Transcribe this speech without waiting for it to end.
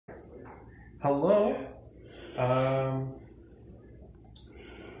Hello.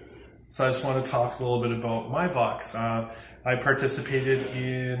 So I just want to talk a little bit about my box. I participated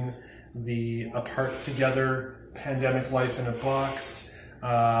in the Apart Together Pandemic Life in a Box.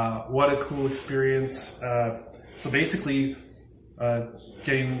 What a cool experience. So basically,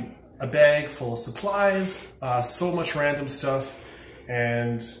 getting a bag full of supplies, so much random stuff,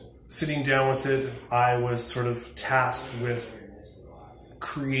 and sitting down with it, I was sort of tasked with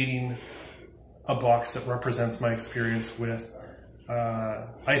creating a box that represents my experience with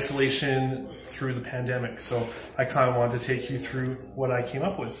isolation through the pandemic. So I kind of wanted to take you through what I came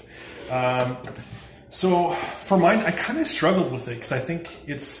up with. So for mine, I kind of struggled with it because I think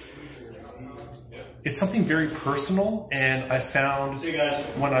it's something very personal, and I found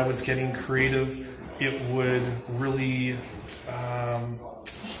when I was getting creative, it would really, I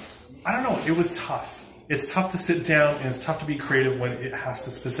don't know, it was tough. It's tough to sit down and it's tough to be creative when it has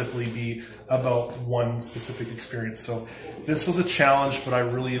to specifically be about one specific experience. So this was a challenge, but I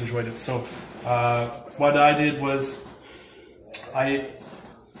really enjoyed it. So what I did was I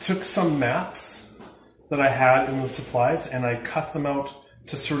took some maps that I had in the supplies and I cut them out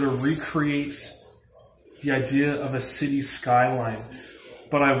to sort of recreate the idea of a city skyline.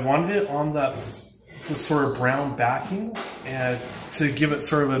 But I wanted it on the sort of brown backing and to give it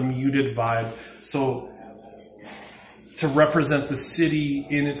sort of a muted vibe. So to represent the city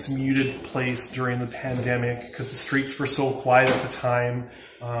in its muted place during the pandemic, because the streets were so quiet at the time,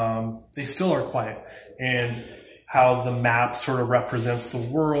 they still are quiet, and how the map sort of represents the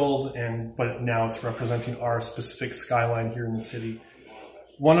world, but now it's representing our specific skyline here in the city.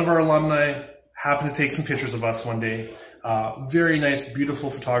 One of our alumni happened to take some pictures of us one day. Very nice,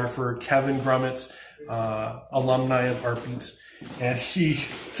 beautiful photographer, Kevin Grummett, alumni of Artbeat, and he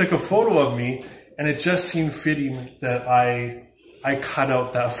took a photo of me. And it just seemed fitting that I cut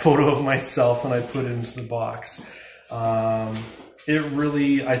out that photo of myself and I put it into the box. It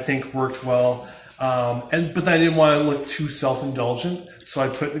really, I think, worked well. But then I didn't want to look too self-indulgent, so I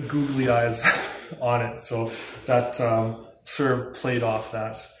put the googly eyes on it. So that sort of played off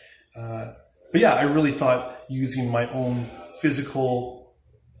that. But yeah, I really thought using my own physical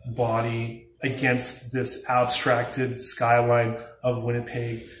body against this abstracted skyline of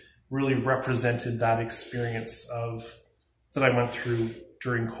Winnipeg really represented that experience that I went through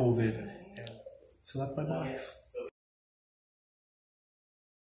during COVID. So that's my box.